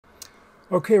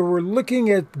Okay, we're looking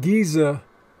at Giza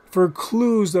for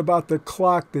clues about the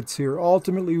clock that's here.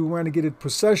 Ultimately, we want to get a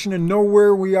precession and know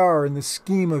where we are in the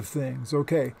scheme of things.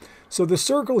 Okay, so the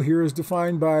circle here is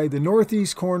defined by the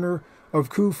northeast corner of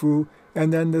Khufu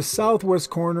and then the southwest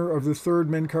corner of the third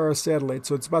Menkaure satellite.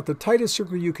 So it's about the tightest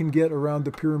circle you can get around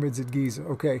the pyramids at Giza.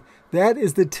 Okay, that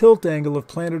is the tilt angle of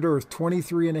planet Earth,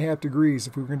 23.5 degrees.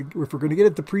 If we're going to get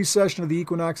at the precession of the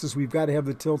equinoxes, we've got to have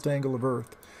the tilt angle of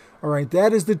Earth. All right,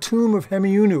 that is the tomb of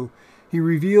Hemiunu. He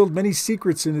revealed many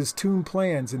secrets in his tomb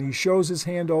plans, and he shows his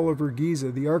hand all over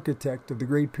Giza, the architect of the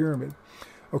Great Pyramid.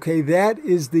 Okay, that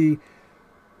is the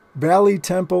Valley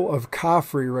Temple of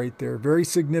Khafre right there. Very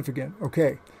significant.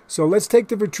 Okay, so let's take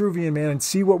the Vitruvian Man and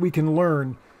see what we can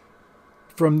learn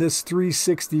from this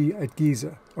 360 at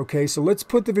Giza. Okay, so let's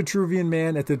put the Vitruvian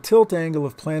Man at the tilt angle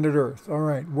of planet Earth. All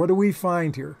right, what do we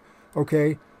find here?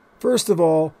 Okay, first of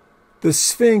all, the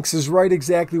Sphinx is right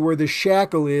exactly where the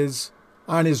shackle is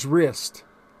on his wrist.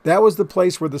 That was the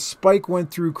place where the spike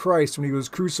went through Christ when he was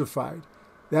crucified.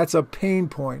 That's a pain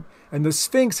point. And the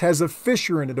Sphinx has a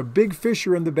fissure in it, a big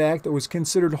fissure in the back that was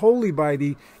considered holy by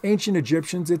the ancient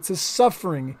Egyptians. It's a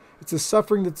suffering. It's a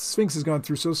suffering that the Sphinx has gone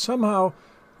through. So somehow,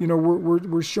 you know,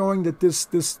 we're showing that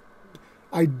this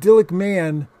idyllic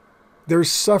man,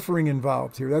 there's suffering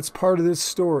involved here. That's part of this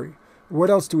story. What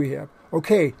else do we have?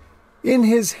 Okay, in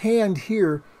his hand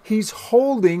here, he's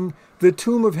holding the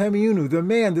tomb of Hemiunu. The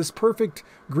man, this perfect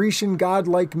Grecian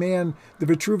godlike man, the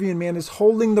Vitruvian Man, is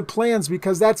holding the plans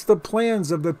because that's the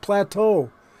plans of the plateau.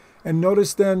 And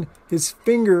notice then his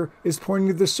finger is pointing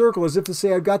to the circle as if to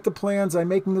say, I've got the plans, I'm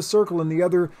making the circle, and the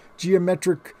other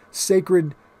geometric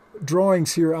sacred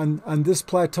drawings here on this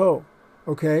plateau.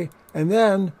 Okay? And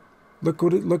then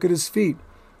look at his feet.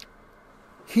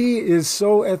 He is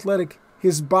so athletic.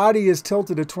 His body is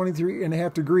tilted at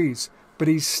 23.5 degrees, but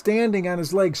he's standing on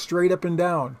his legs straight up and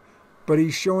down. But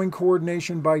he's showing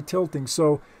coordination by tilting.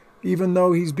 So even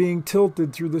though he's being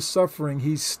tilted through the suffering,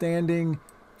 he's standing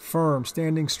firm,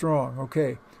 standing strong.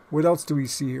 Okay, what else do we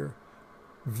see here?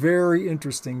 Very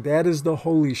interesting. That is the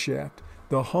holy shaft.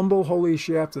 The humble holy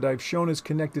shaft that I've shown is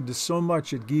connected to so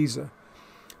much at Giza.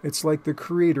 It's like the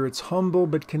Creator. It's humble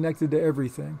but connected to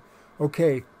everything.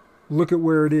 Okay, look at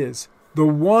where it is. The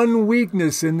one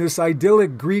weakness in this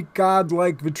idyllic Greek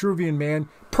god-like Vitruvian Man,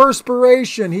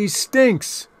 perspiration. He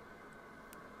stinks.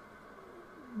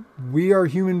 We are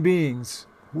human beings.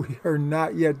 We are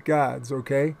not yet gods,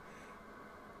 okay?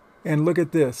 And look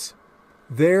at this.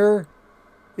 There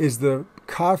is the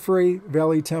Khafre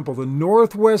Valley Temple. The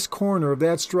northwest corner of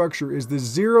that structure is the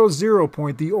 00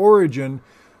 point, the origin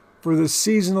for the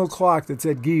seasonal clock that's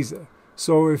at Giza.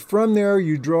 So if from there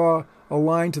you draw a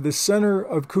line to the center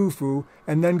of Khufu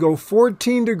and then go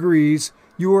 14 degrees,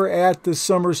 you are at the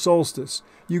summer solstice.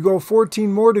 You go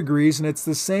 14 more degrees and it's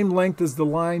the same length as the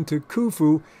line to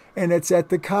Khufu, and it's at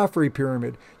the Khafre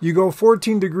pyramid. You go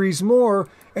 14 degrees more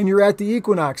and you're at the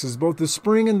equinoxes, both the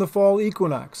spring and the fall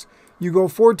equinox. You go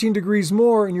 14 degrees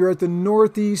more and you're at the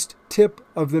northeast tip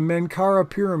of the Menkaure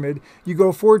pyramid. You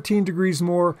go 14 degrees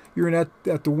more, you're at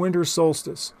the winter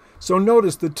solstice. So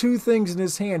notice the two things in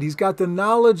his hand. He's got the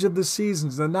knowledge of the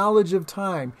seasons, the knowledge of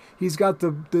time. He's got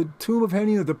the tomb of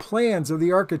Hemiunu, the plans of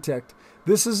the architect.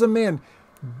 This is a man.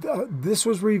 This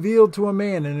was revealed to a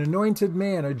man, an anointed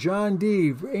man, a John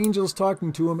Dee, angels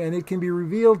talking to him, and it can be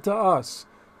revealed to us.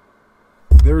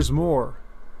 There's more.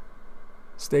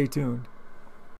 Stay tuned.